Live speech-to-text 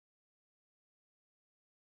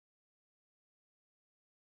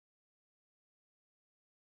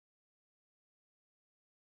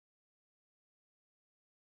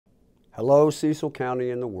Hello, Cecil County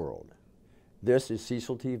and the world. This is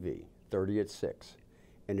Cecil TV, 30 at 6,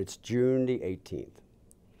 and it's June the 18th.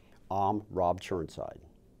 I'm Rob Churnside.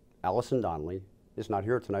 Allison Donnelly is not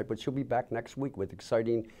here tonight, but she'll be back next week with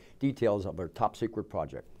exciting details of her top secret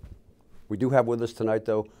project. We do have with us tonight,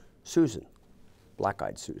 though, Susan,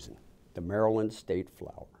 Black-Eyed Susan, the Maryland State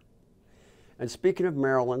Flower. And speaking of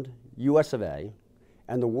Maryland, US of A,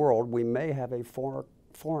 and the world, we may have a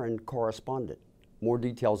foreign correspondent. More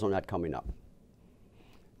details on that coming up.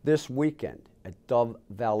 This weekend at Dove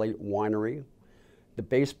Valley Winery, the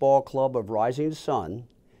Baseball Club of Rising Sun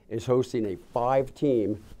is hosting a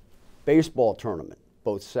 5-team baseball tournament,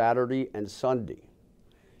 both Saturday and Sunday.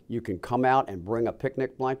 You can come out and bring a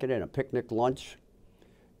picnic blanket and a picnic lunch.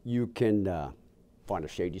 You can find a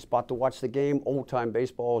shady spot to watch the game, old-time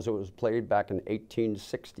baseball as it was played back in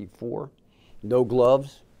 1864. No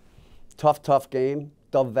gloves, tough game,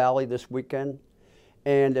 Dove Valley this weekend.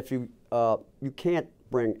 And if you can't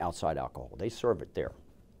bring outside alcohol, they serve it there.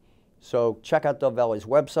 So check out Dove Valley's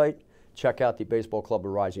website, check out the Baseball Club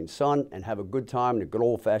of Rising Sun, and have a good time in a good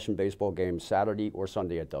old-fashioned baseball game Saturday or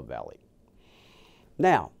Sunday at Dove Valley.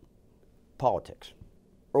 Now, politics.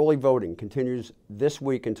 Early voting continues this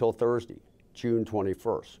week until Thursday, June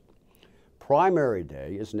 21st. Primary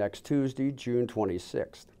day is next Tuesday, June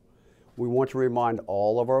 26th. We want to remind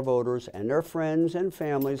all of our voters and their friends and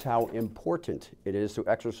families how important it is to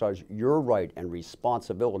exercise your right and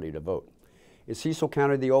responsibility to vote. In Cecil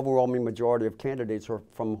County, the overwhelming majority of candidates are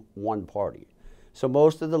from one party, so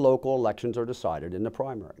most of the local elections are decided in the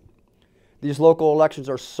primary. These local elections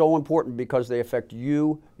are so important because they affect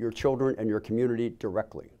you, your children, and your community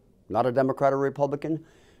directly. Not a Democrat or Republican?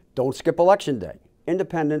 Don't skip Election Day.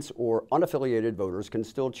 Independents or unaffiliated voters can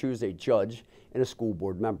still choose a judge and a school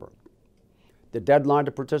board member. The deadline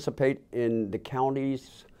to participate in the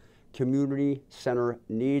county's Community Center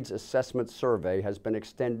Needs Assessment Survey has been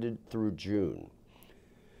extended through June.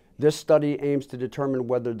 This study aims to determine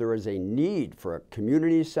whether there is a need for a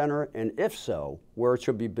community center, and if so, where it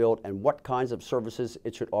should be built and what kinds of services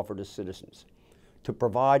it should offer to citizens. To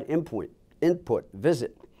provide input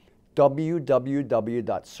visit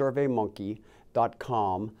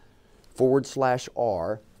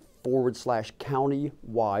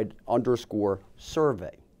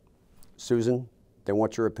www.surveymonkey.com/r/county-survey. Susan, they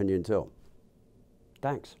want your opinion too.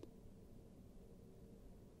 Thanks.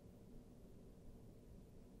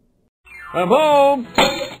 I'm home!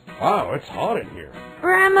 Wow, it's hot in here.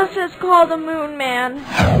 Grandma says call the Moon Man.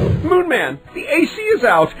 Moon Man, the AC is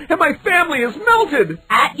out and my family is melted!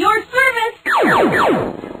 At your service!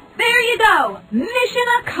 There you go! Mission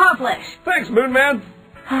accomplished! Thanks, Moon Man!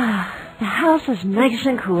 The house is nice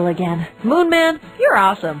and cool again. Moon Man, you're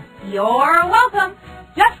awesome. You're welcome!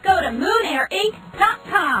 Just go to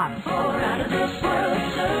moonair8.com. For out of this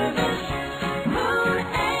world service,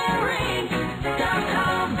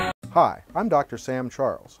 moonair8.com. Hi, I'm Dr. Sam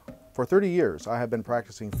Charles. For 30 years, I have been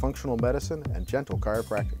practicing functional medicine and gentle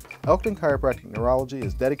chiropractic. Elkton Chiropractic Neurology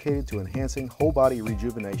is dedicated to enhancing whole body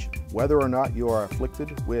rejuvenation, whether or not you are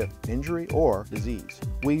afflicted with injury or disease.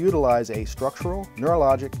 We utilize a structural,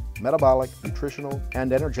 neurologic, metabolic, nutritional,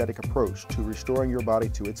 and energetic approach to restoring your body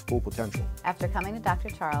to its full potential. After coming to Dr.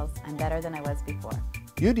 Charles, I'm better than I was before.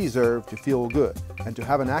 You deserve to feel good and to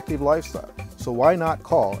have an active lifestyle, so why not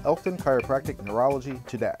call Elkton Chiropractic Neurology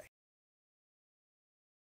today?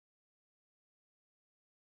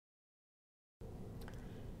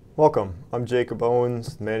 Welcome. I'm Jacob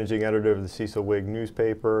Owens, Managing Editor of the CecilWhig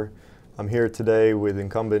newspaper. I'm here today with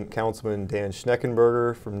incumbent Councilman Dan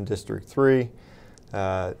Schneckenburger from District 3.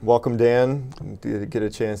 Welcome, Dan. Get a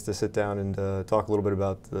chance to sit down and talk a little bit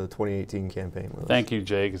about the 2018 campaign with us. Thank you,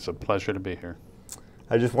 Jake. It's a pleasure to be here.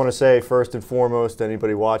 I just want to say, first and foremost, to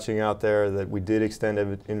anybody watching out there, that we did extend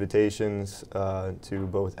invitations to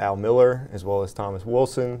both Al Miller as well as Thomas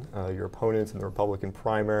Wilson, your opponents in the Republican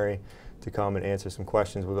primary, to come and answer some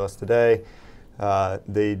questions with us today.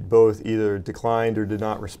 They both either declined or did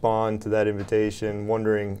not respond to that invitation.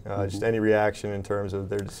 Wondering just any reaction in terms of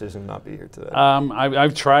their decision not to be here today.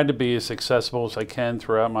 I've tried to be as accessible as I can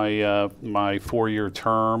throughout my my 4-year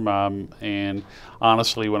term, and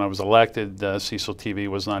honestly, when I was elected, Cecil TV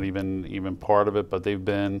was not even part of it, but they've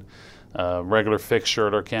been a regular fixture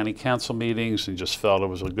at our county council meetings, and just felt it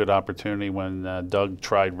was a good opportunity when Doug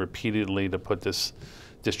tried repeatedly to put this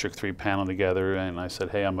District 3 panel together, and I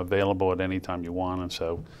said, hey, I'm available at any time you want, and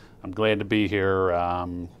so I'm glad to be here.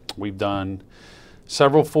 We've done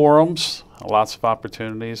several forums, lots of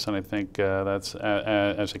opportunities, and I think that's,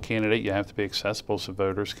 as a candidate, you have to be accessible so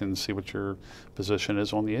voters can see what your position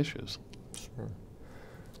is on the issues. Sure.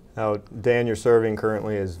 Now, Dan, you're serving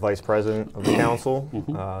currently as Vice President of the Council, you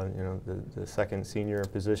know, the second senior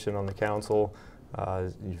position on the Council.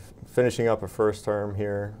 You're finishing up a first term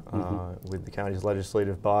here with the county's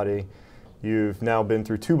legislative body. You've now been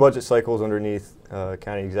through 2 budget cycles underneath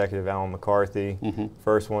County Executive Alan McCarthy.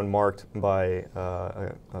 First one marked by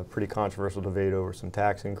a pretty controversial debate over some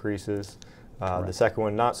tax increases. The second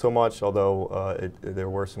one, not so much, although there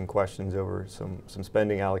were some questions over some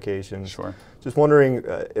spending allocations. Sure. Just wondering,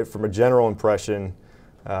 if from a general impression,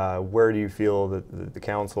 where do you feel that the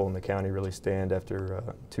council and the county really stand after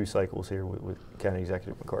 2 cycles here with County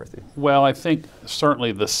Executive McCarthy? Well, I think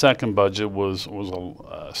certainly the second budget was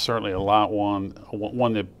certainly a lot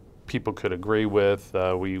one that people could agree with.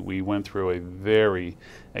 We went through a very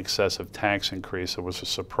excessive tax increase. It was a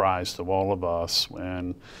surprise to all of us,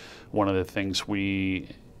 and one of the things we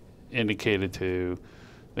indicated to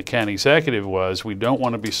the county executive was we don't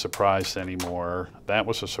want to be surprised anymore. That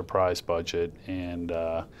was a surprise budget, and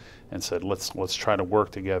said let's try to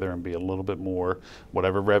work together and be a little bit more.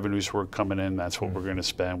 Whatever revenues were coming in, that's what we're going to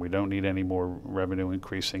spend. We don't need any more revenue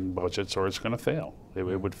increasing budgets, or it's going to fail. It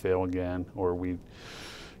would fail again, or we,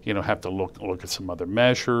 you know, have to look at some other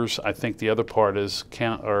measures. I think the other part is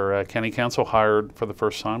County Council hired for the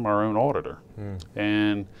first time our own auditor,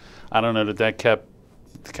 and I don't know that kept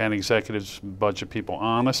the county executive's budget people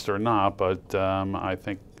honest or not, but I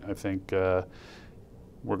think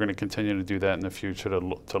we're going to continue to do that in the future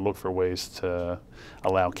to look for ways to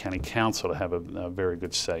allow county council to have a very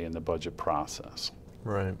good say in the budget process.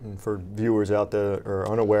 Right, and for viewers out there that are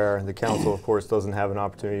unaware, the council, of course, doesn't have an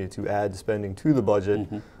opportunity to add spending to the budget,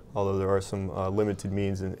 although there are some limited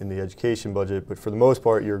means in the education budget. But for the most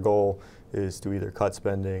part, your goal is to either cut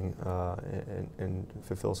spending and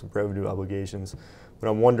fulfill some revenue obligations. But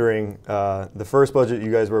I'm wondering, the first budget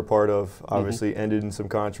you guys were a part of obviously ended in some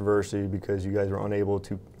controversy because you guys were unable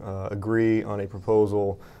to agree on a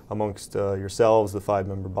proposal amongst yourselves, the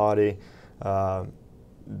 5-member body.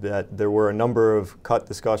 That there were a number of cut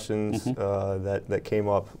discussions that came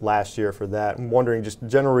up last year for that. I'm wondering, just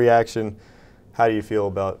general reaction, how do you feel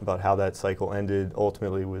about how that cycle ended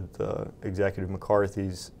ultimately with Executive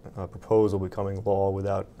McCarthy's proposal becoming law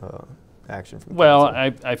without action from Well,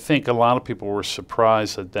 council? I think a lot of people were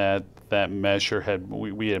surprised that measure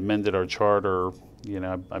we amended our charter. You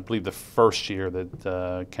know, I believe the first year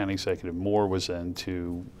that County Executive Moore was in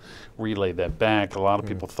to relay that back. A lot of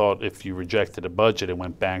people thought if you rejected a budget, it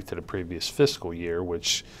went back to the previous fiscal year,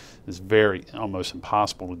 which is almost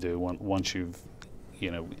impossible to do once you've,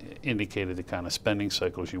 you know, indicated the kind of spending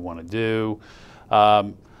cycles you want to do.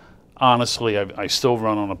 Honestly, I still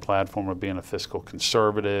run on a platform of being a fiscal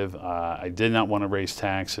conservative. I did not want to raise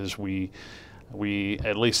taxes. We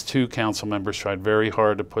at least 2 council members tried very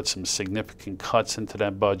hard to put some significant cuts into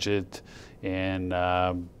that budget,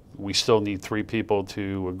 and we still need 3 people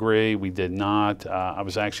to agree. We did not. I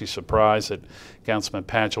was actually surprised that Councilman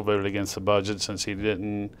Patchell voted against the budget since he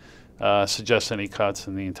didn't suggest any cuts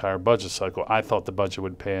in the entire budget cycle. I thought the budget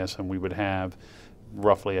would pass and we would have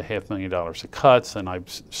roughly $500,000 of cuts, and I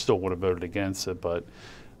still would have voted against it, but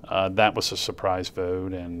that was a surprise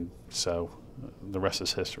vote, and so the rest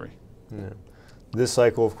is history. Yeah. This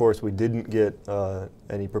cycle, of course, we didn't get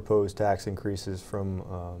any proposed tax increases from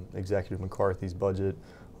Executive McCarthy's budget,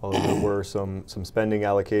 although there were some spending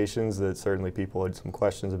allocations that certainly people had some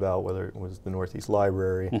questions about, whether it was the Northeast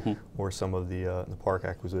Library or some of the park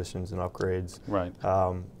acquisitions and upgrades. Right.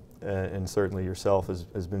 And certainly yourself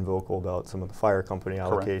has been vocal about some of the fire company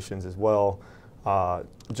allocations as well.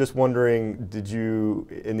 Just wondering,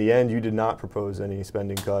 in the end, you did not propose any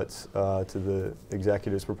spending cuts to the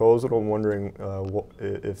executive's proposal. I'm wondering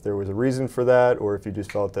if there was a reason for that, or if you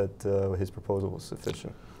just felt that his proposal was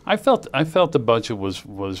sufficient. I felt the budget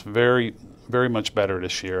was very, very much better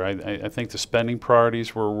this year. I think the spending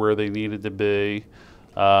priorities were where they needed to be.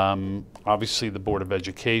 Obviously, the Board of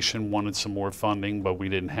Education wanted some more funding, but we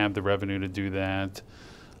didn't have the revenue to do that.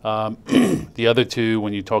 The other 2,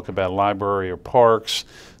 when you talk about library or parks,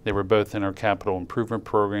 they were both in our capital improvement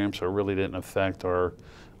program, so it really didn't affect our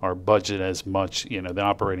budget as much, you know, the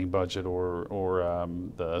operating budget or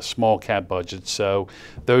the small cap budget. So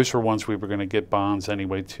those were ones we were going to get bonds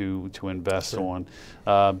anyway to invest on.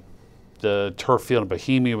 The turf field in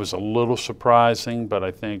Bohemia was a little surprising, but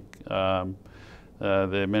I think the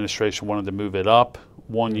administration wanted to move it up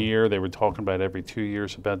 1 year. They were talking about every 2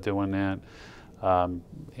 years about doing that.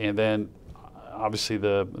 And then obviously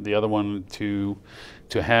the other one to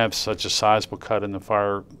have such a sizable cut in the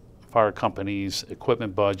fire company's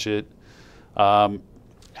equipment budget,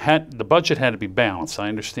 the budget had to be balanced. I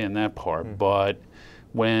understand that part, but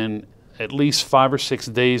when at least 5 or 6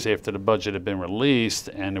 days after the budget had been released,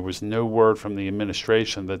 and there was no word from the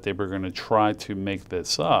administration that they were going to try to make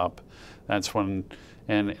this up. That's when,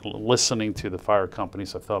 and listening to the fire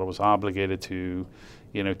companies, I felt I was obligated to,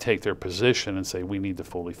 take their position and say we need to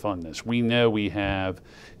fully fund this. We know we have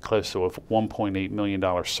close to a $1.8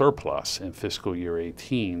 million surplus in fiscal year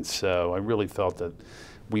 18, so I really felt that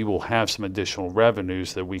we will have some additional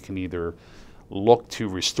revenues that we can either look to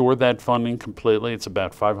restore that funding completely. It's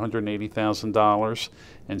about $580,000,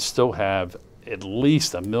 and still have at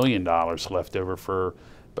least $1 million left over for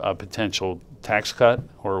a potential tax cut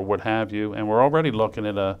or what have you. And we're already looking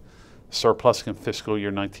at a surplus in fiscal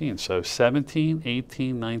year 19. So 17,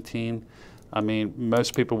 18, 19, I mean,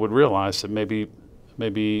 most people would realize that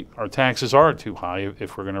maybe our taxes are too high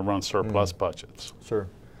if we're going to run surplus budgets. Sure.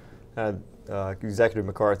 Executive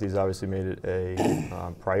McCarthy's obviously made it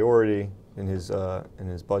a priority in his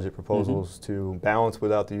budget proposals to balance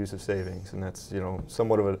without the use of savings, and that's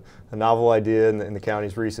somewhat of a novel idea in the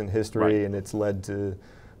county's recent history, and it's led to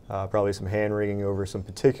probably some hand-wringing over some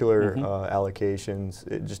particular allocations.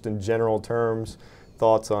 Just in general terms,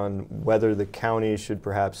 thoughts on whether the county should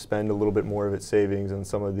perhaps spend a little bit more of its savings on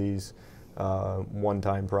some of these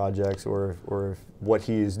one-time projects, or if what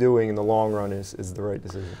he is doing in the long run is the right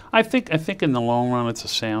decision. I think in the long run it's a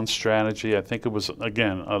sound strategy. I think it was,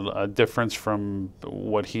 again, a difference from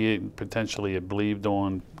what he potentially had believed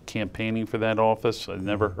on campaigning for that office. I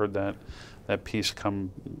never heard that piece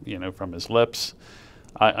come from his lips.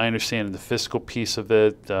 I understand the fiscal piece of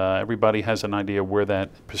it. Everybody has an idea where that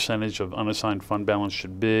percentage of unassigned fund balance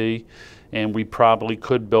should be, and we probably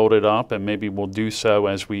could build it up, and maybe we'll do so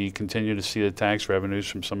as we continue to see the tax revenues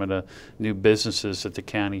from some of the new businesses that the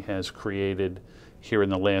county has created here in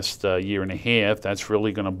the last year and a half. That's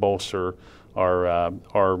really going to bolster our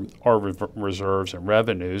reserves and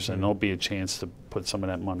revenues, and there'll be a chance to put some of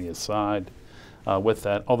that money aside with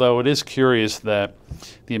that. Although it is curious that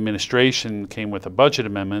the administration came with a budget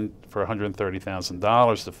amendment for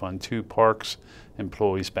 $130,000 to fund 2 parks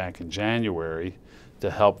employees back in January to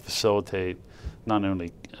help facilitate not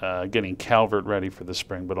only getting Calvert ready for the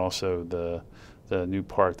spring, but also the new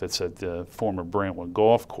park that's at the former Brantwood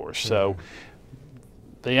Golf Course. So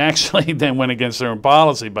they actually then went against their own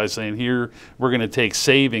policy by saying, here, we're going to take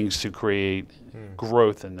savings to create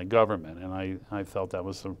growth in the government. And I felt that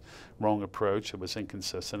was the wrong approach. It was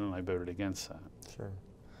inconsistent, and I voted against that. Sure.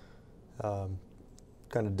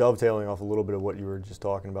 Kind of dovetailing off a little bit of what you were just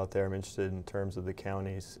talking about there, I'm interested in terms of the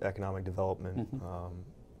county's economic development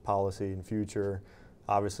policy and future.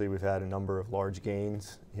 Obviously, we've had a number of large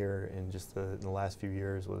gains here in just in the last few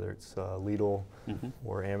years, whether it's Lidl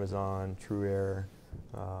or Amazon, True Air,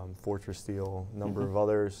 Fortress Steel, a number of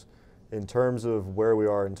others. In terms of where we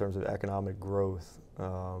are in terms of economic growth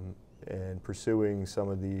and pursuing some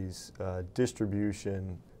of these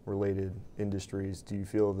distribution-related industries, do you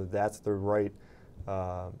feel that that's the right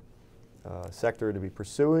sector to be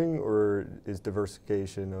pursuing, or is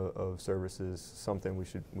diversification of services something we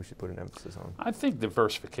should put an emphasis on? I think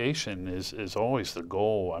diversification is always the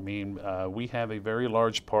goal. I mean, we have a very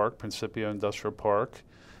large park, Principio Industrial Park.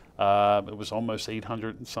 It was almost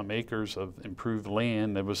 800 and some acres of improved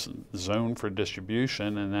land that was zoned for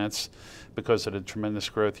distribution, and that's because of the tremendous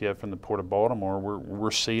growth you have from the Port of Baltimore.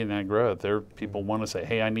 We're seeing that growth. There, people want to say,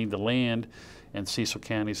 hey, I need the land, and Cecil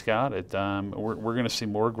County's got it. We're going to see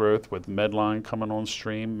more growth with Medline coming on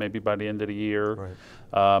stream maybe by the end of the year.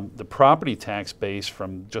 Right. The property tax base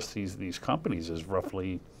from just these companies is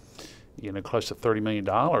roughly close to $30 million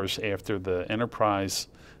after the enterprise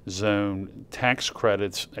zone tax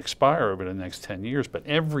credits expire over the next 10 years. But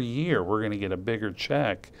every year we're going to get a bigger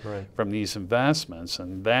check from these investments,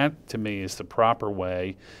 and that to me is the proper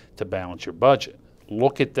way to balance your budget.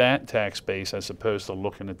 Look at that tax base as opposed to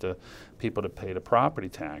looking at the people that pay the property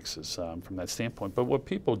taxes from that standpoint. But what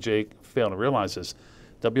people, Jake, fail to realize is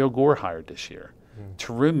W.O. Gore hired this year.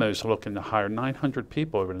 Terumo's looking to hire 900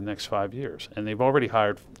 people over the next 5 years, and they've already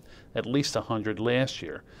hired at least 100 last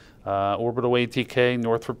year. Orbital ATK,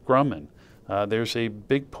 Northrop Grumman. There's a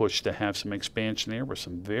big push to have some expansion there with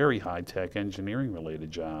some very high-tech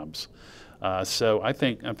engineering-related jobs. So I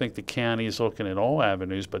think the county is looking at all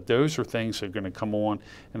avenues, but those are things that are going to come on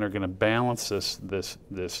and are going to balance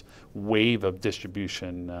this wave of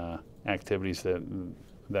distribution activities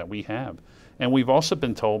that we have. And we've also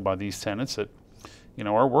been told by these tenants that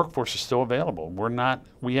our workforce is still available.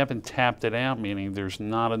 We haven't tapped it out, meaning there's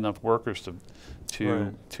not enough workers to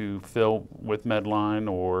fill with Medline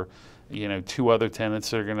or 2 other tenants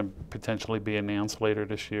that are going to potentially be announced later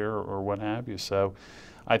this year or what have you. So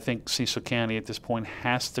I think Cecil County at this point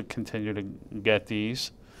has to continue to get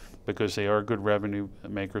these because they are good revenue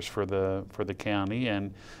makers for the county,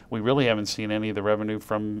 and we really haven't seen any of the revenue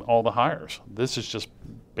from all the hires. This is just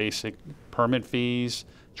basic permit fees,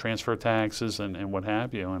 transfer taxes, and what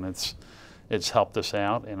have you, and it's helped us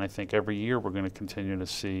out, and I think every year we're going to continue to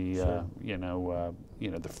see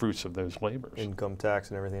the fruits of those labors. Income tax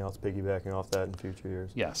and everything else piggybacking off that in future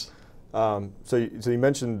years. Yes. So you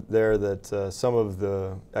mentioned there that some of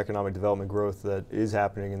the economic development growth that is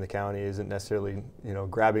happening in the county isn't necessarily,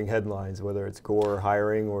 grabbing headlines, whether it's core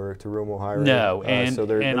hiring or Terumo hiring. No, so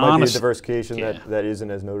there might be a diversification that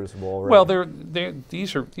isn't as noticeable already. Well,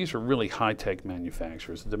 these are really high-tech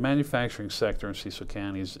manufacturers. The manufacturing sector in Cecil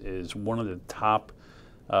County is one of the top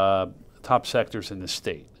sectors in the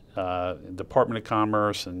state. Department of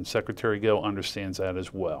Commerce and Secretary Gill understands that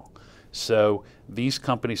as well. So these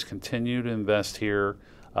companies continue to invest here,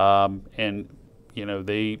 and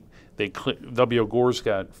W.O. Gore's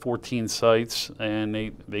got 14 sites, and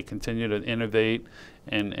they continue to innovate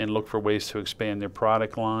and look for ways to expand their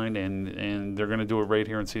product line, and they're going to do it right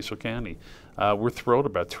here in Cecil County. We're thrilled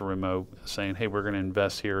about Terumo saying, hey, we're going to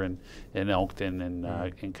invest here in Elkton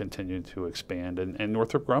and continue to expand. And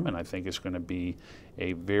Northrop Grumman, I think, is going to be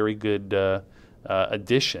a very good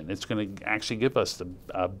addition. It's going to actually give us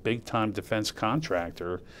a big-time defense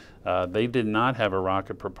contractor. They did not have a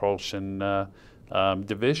rocket propulsion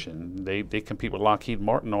division. They compete with Lockheed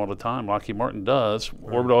Martin all the time. Lockheed Martin does.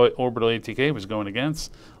 Right. Orbital ATK was going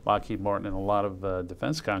against Lockheed Martin and a lot of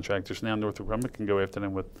defense contractors. Now Northrop Grumman can go after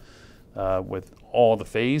them with all the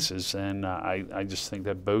phases, and I just think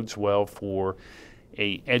that bodes well for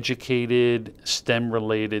a educated,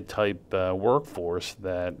 STEM-related type workforce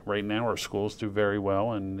that right now our schools do very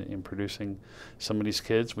well in producing some of these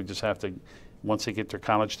kids. We just have to, once they get their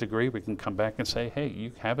college degree, we can come back and say, hey,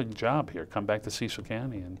 you have a job here. Come back to Cecil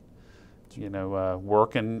County and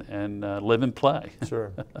work and live and play.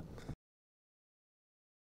 Sure.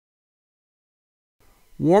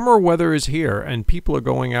 Warmer weather is here, and people are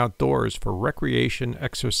going outdoors for recreation,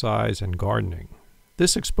 exercise, and gardening.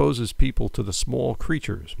 This exposes people to the small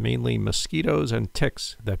creatures, mainly mosquitoes and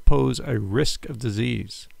ticks, that pose a risk of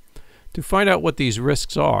disease. To find out what these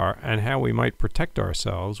risks are and how we might protect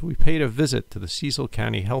ourselves, we paid a visit to the Cecil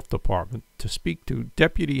County Health Department to speak to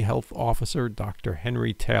Deputy Health Officer Dr.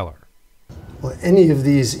 Henry Taylor. Well, any of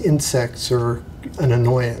these insects are an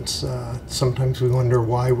annoyance. Sometimes we wonder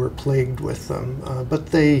why we're plagued with them, but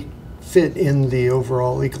they fit in the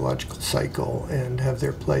overall ecological cycle and have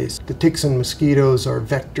their place. The ticks and mosquitoes are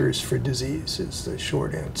vectors for disease, is the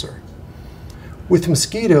short answer. With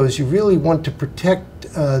mosquitoes, you really want to protect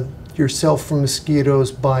yourself from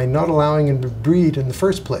mosquitoes by not allowing them to breed in the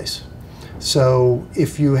first place. So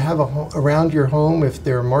if you have around your home, if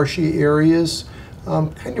there are marshy areas,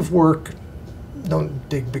 kind of work, don't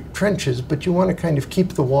dig big trenches, but you want to kind of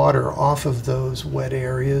keep the water off of those wet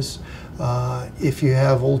areas. If you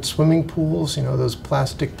have old swimming pools, those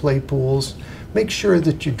plastic play pools, make sure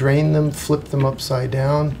that you drain them, flip them upside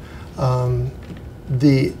down.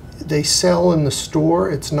 They sell in the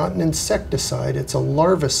store. It's not an insecticide, it's a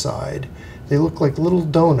larvicide. They look like little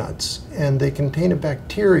donuts, and they contain a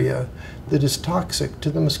bacteria that is toxic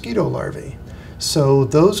to the mosquito larvae. So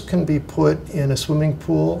those can be put in a swimming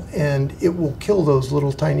pool, and it will kill those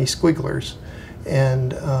little tiny squigglers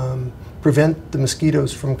and prevent the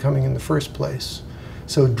mosquitoes from coming in the first place.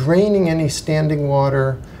 So draining any standing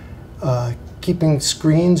water, keeping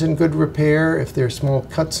screens in good repair. If there are small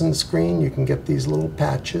cuts in the screen, you can get these little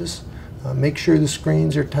patches. Make sure the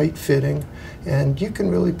screens are tight-fitting, and you can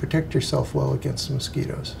really protect yourself well against the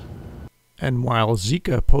mosquitoes. And while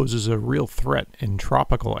Zika poses a real threat in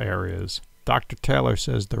tropical areas, Dr. Taylor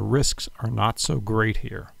says the risks are not so great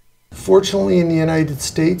here. Fortunately, in the United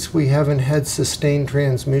States, we haven't had sustained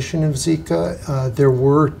transmission of Zika. There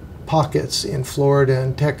were pockets in Florida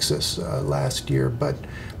and Texas last year, but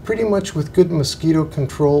pretty much with good mosquito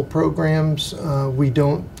control programs, we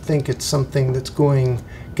don't think it's something that's going to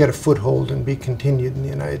get a foothold and be continued in the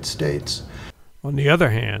United States. On the other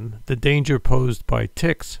hand, the danger posed by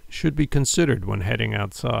ticks should be considered when heading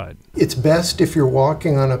outside. It's best if you're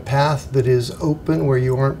walking on a path that is open where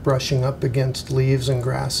you aren't brushing up against leaves and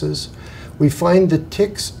grasses. We find that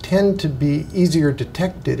ticks tend to be easier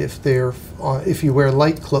detected if you wear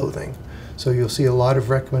light clothing. So you'll see a lot of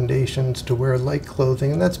recommendations to wear light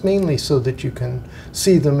clothing, and that's mainly so that you can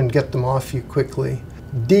see them and get them off you quickly.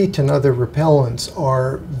 DEET and other repellents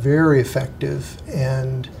are very effective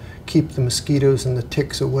and keep the mosquitoes and the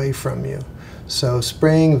ticks away from you. So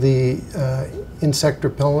spraying the insect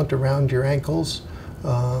repellent around your ankles,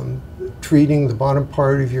 treating the bottom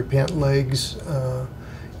part of your pant legs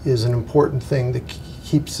is an important thing to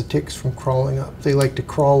keeps the ticks from crawling up. They like to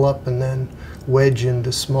crawl up and then wedge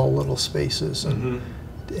into small little spaces and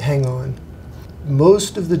hang on.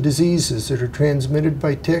 Most of the diseases that are transmitted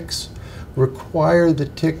by ticks require the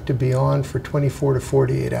tick to be on for 24 to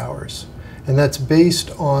 48 hours. And that's based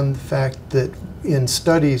on the fact that in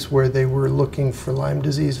studies where they were looking for Lyme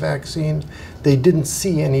disease vaccine, they didn't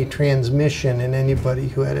see any transmission in anybody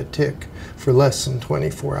who had a tick for less than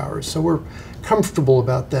 24 hours. So we're comfortable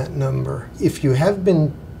about that number. If you have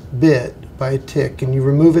been bit by a tick and you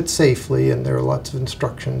remove it safely, and there are lots of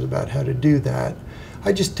instructions about how to do that,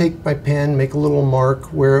 I just take my pen, make a little mark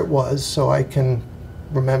where it was so I can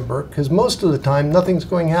remember, because most of the time nothing's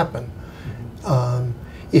going to happen.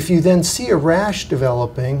 If you then see a rash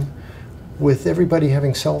developing, with everybody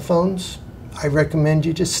having cell phones, I recommend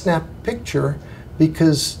you just snap a picture,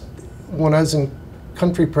 because when I was in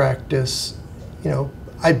country practice, you know,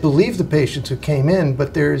 I believe the patients who came in,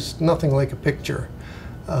 but there's nothing like a picture.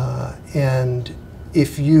 And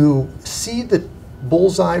if you see the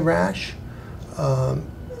bullseye rash,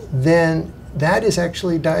 then that is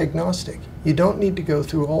actually diagnostic. You don't need to go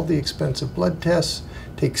through all the expensive blood tests.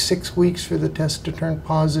 It takes 6 weeks for the test to turn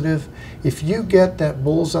positive. If you get that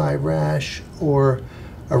bullseye rash or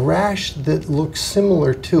a rash that looks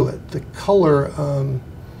similar to it, the color, a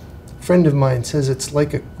friend of mine says it's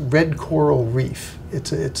like a red coral reef.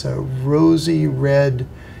 It's a rosy red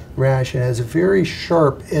rash. It has a very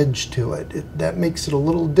sharp edge to it. That makes it a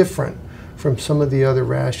little different from some of the other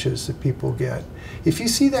rashes that people get. If you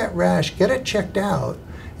see that rash, get it checked out,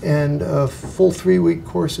 and a full 3-week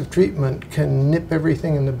course of treatment can nip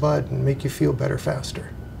everything in the bud and make you feel better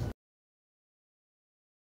faster.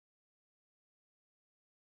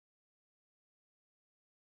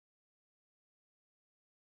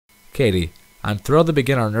 Katie, I'm thrilled to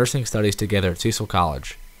begin our nursing studies together at Cecil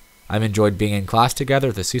College. I've enjoyed being in class together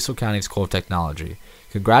at the Cecil County School of Technology.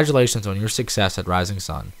 Congratulations on your success at Rising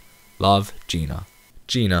Sun. Love, Gina.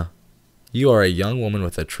 Gina, you are a young woman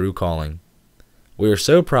with a true calling. We are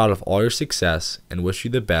so proud of all your success and wish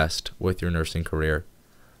you the best with your nursing career.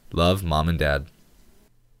 Love, Mom and Dad.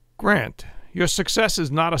 Grant, your success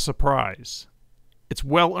is not a surprise. It's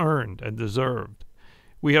well earned and deserved.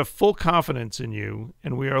 We have full confidence in you,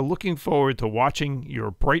 and we are looking forward to watching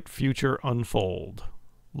your bright future unfold.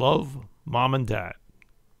 Love, Mom and Dad.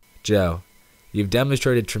 Joe, you've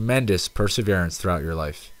demonstrated tremendous perseverance throughout your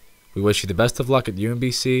life. We wish you the best of luck at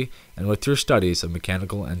UMBC and with your studies of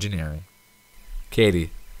mechanical engineering.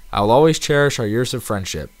 Katie, I will always cherish our years of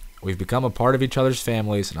friendship. We've become a part of each other's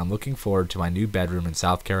families, and I'm looking forward to my new bedroom in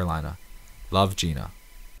South Carolina. Love, Gina.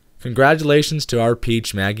 Congratulations to our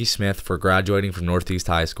peach Maggie Smith for graduating from Northeast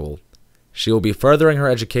High School. She will be furthering her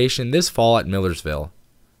education this fall at Millersville.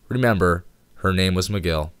 Remember, her name was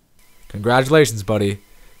McGill. Congratulations, buddy.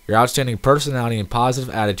 Your outstanding personality and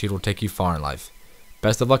positive attitude will take you far in life.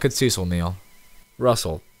 Best of luck at Cecil, Neil.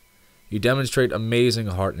 Russell, you demonstrate amazing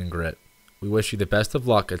heart and grit. We wish you the best of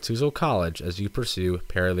luck at Cecil College as you pursue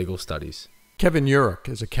paralegal studies. Kevin Urich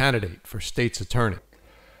is a candidate for state's attorney.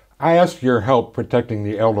 I ask for your help protecting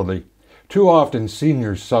the elderly. Too often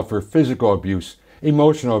seniors suffer physical abuse,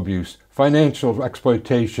 emotional abuse, financial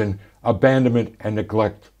exploitation, abandonment, and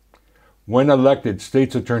neglect. When elected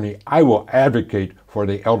state's attorney, I will advocate for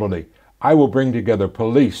the elderly. I will bring together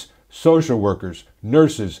police, social workers,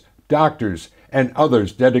 nurses, doctors, and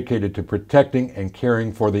others dedicated to protecting and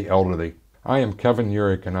caring for the elderly. I am Kevin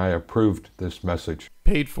Urich, and I approved this message.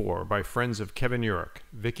 Paid for by Friends of Kevin Urich,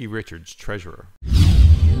 Vicki Richards, Treasurer.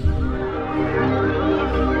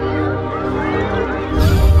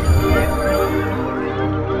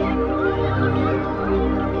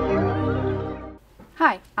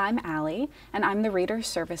 Hi, I'm Allie, and I'm the Reader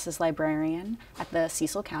Services Librarian at the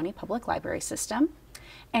Cecil County Public Library System.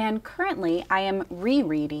 And currently, I am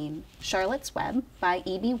rereading Charlotte's Web by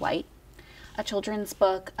E.B. White, a children's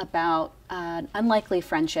book about an unlikely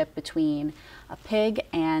friendship between a pig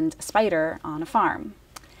and a spider on a farm.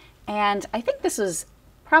 And I think this is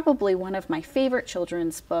probably one of my favorite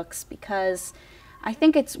children's books because I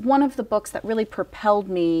think it's one of the books that really propelled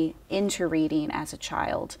me into reading as a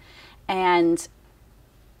child. And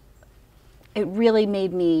it really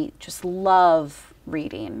made me just love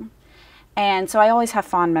reading. And so I always have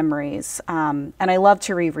fond memories, and I love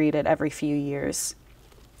to reread it every few years.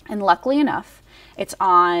 And luckily enough, it's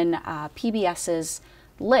on PBS's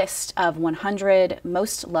list of 100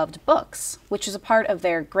 most loved books, which is a part of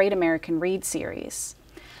their Great American Read series.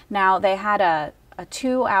 Now, they had a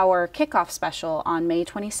 2-hour kickoff special on May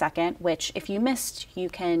 22nd, which if you missed, you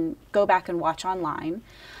can go back and watch online.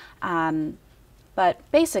 But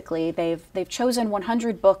basically, they've chosen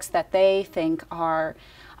 100 books that they think are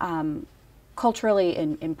culturally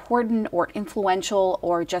important or influential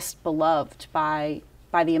or just beloved by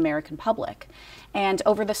the American public. And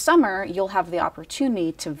over the summer, you'll have the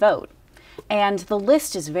opportunity to vote. And the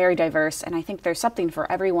list is very diverse, and I think there's something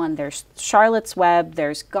for everyone. There's Charlotte's Web,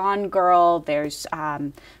 there's Gone Girl, there's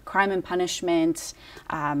Crime and Punishment,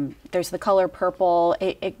 there's The Color Purple.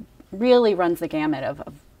 It really runs the gamut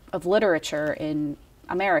of literature in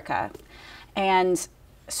America. And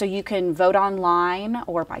so you can vote online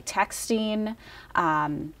or by texting.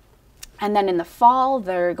 And then in the fall,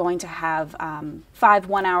 they're going to have 5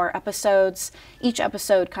 one-hour episodes, each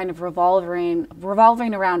episode kind of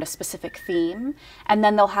revolving around a specific theme. And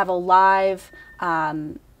then they'll have a live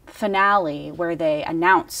finale where they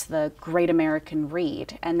announce the Great American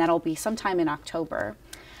Read, and that'll be sometime in October.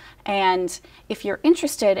 And if you're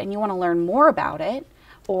interested and you want to learn more about it,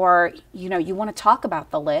 or you want to talk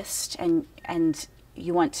about the list and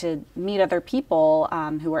you want to meet other people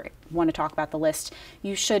who want to talk about the list,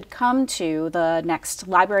 you should come to the next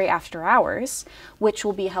Library After Hours, which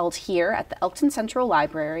will be held here at the Elkton Central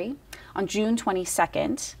Library on June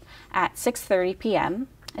 22nd at 6:30 p.m.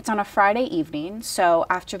 It's on a Friday evening, so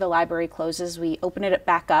after the library closes, we open it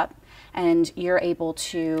back up, and you're able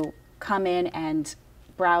to come in and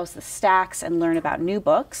browse the stacks and learn about new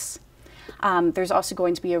books. There's also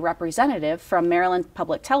going to be a representative from Maryland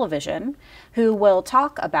Public Television who will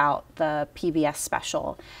talk about the PBS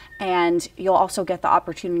special, and you'll also get the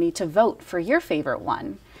opportunity to vote for your favorite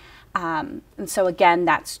one. And so again,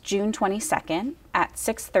 that's June 22nd at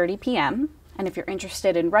 6:30 p.m. And if you're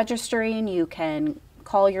interested in registering, you can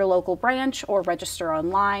call your local branch or register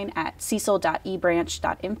online at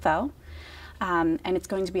cecil.ebranch.info. And it's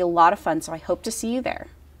going to be a lot of fun, so I hope to see you there.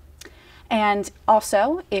 And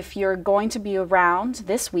also, if you're going to be around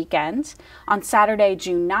this weekend, on Saturday,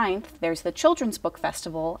 June 9th, there's the Children's Book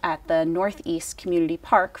Festival at the Northeast Community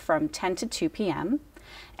Park from 10 to 2 p.m.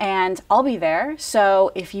 And I'll be there,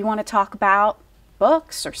 so if you want to talk about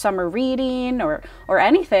books or summer reading or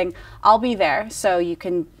anything, I'll be there, so you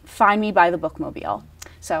can find me by the bookmobile.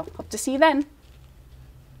 So, hope to see you then.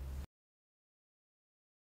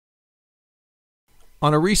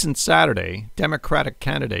 On a recent Saturday, Democratic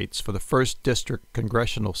candidates for the 1st District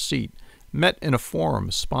congressional seat met in a forum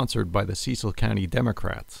sponsored by the Cecil County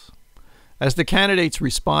Democrats. As the candidates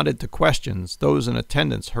responded to questions, those in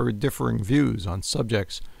attendance heard differing views on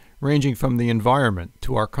subjects ranging from the environment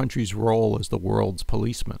to our country's role as the world's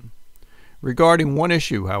policeman. Regarding one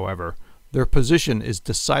issue, however, their position is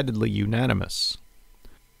decidedly unanimous.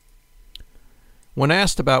 When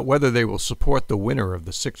asked about whether they will support the winner of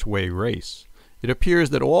the 6-way race, it appears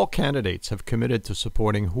that all candidates have committed to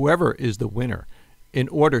supporting whoever is the winner in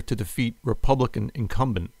order to defeat Republican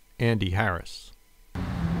incumbent Andy Harris.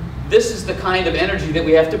 This is the kind of energy that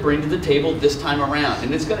we have to bring to the table this time around.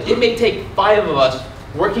 And it may take 5 of us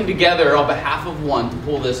working together on behalf of one to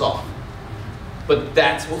pull this off. But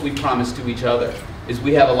that's what we promise to each other, is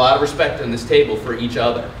we have a lot of respect on this table for each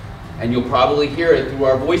other. And you'll probably hear it through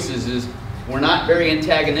our voices, is we're not very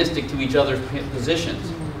antagonistic to each other's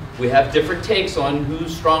positions. We have different takes on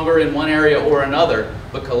who's stronger in one area or another,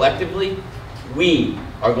 but collectively, we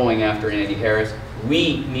are going after Andy Harris.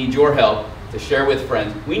 We need your help to share with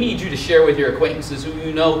friends. We need you to share with your acquaintances who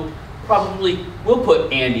you know probably will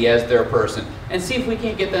put Andy as their person, and see if we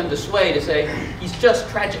can't get them to sway to say, he's just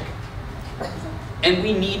tragic. And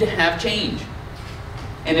we need to have change.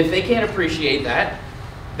 And if they can't appreciate that,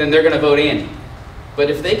 then they're going to vote Andy.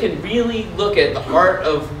 But if they can really look at the heart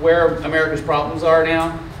of where America's problems are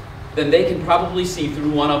now, then they can probably see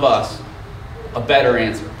through one of us a better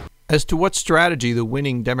answer. As to what strategy the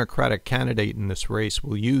winning Democratic candidate in this race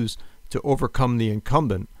will use to overcome the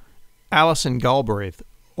incumbent, Allison Galbraith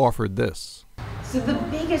offered this. So the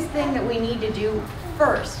biggest thing that we need to do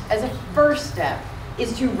first, as a first step,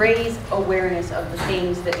 is to raise awareness of the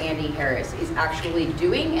things that Andy Harris is actually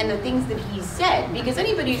doing and the things that he's said, because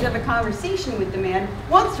anybody who's had a conversation with the man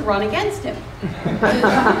wants to run against him.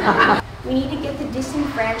 We need to get the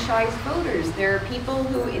disenfranchised voters. There are people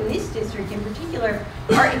who, in this district in particular,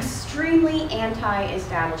 are extremely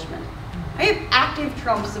anti-establishment. I have active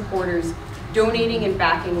Trump supporters donating and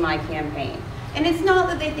backing my campaign. And it's not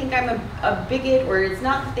that they think I'm a bigot, or it's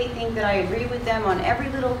not that they think that I agree with them on every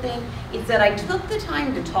little thing. It's that I took the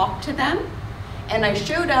time to talk to them, and I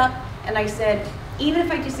showed up, and I said, even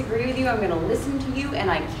if I disagree with you, I'm going to listen to you,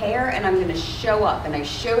 and I care, and I'm going to show up. And I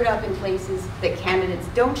showed up in places that candidates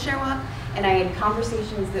don't show up, and I had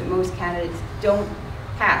conversations that most candidates don't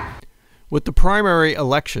have. With the primary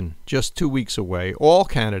election just 2 weeks away, all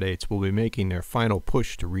candidates will be making their final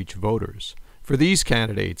push to reach voters. For these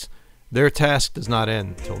candidates, their task does not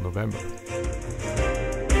end until November.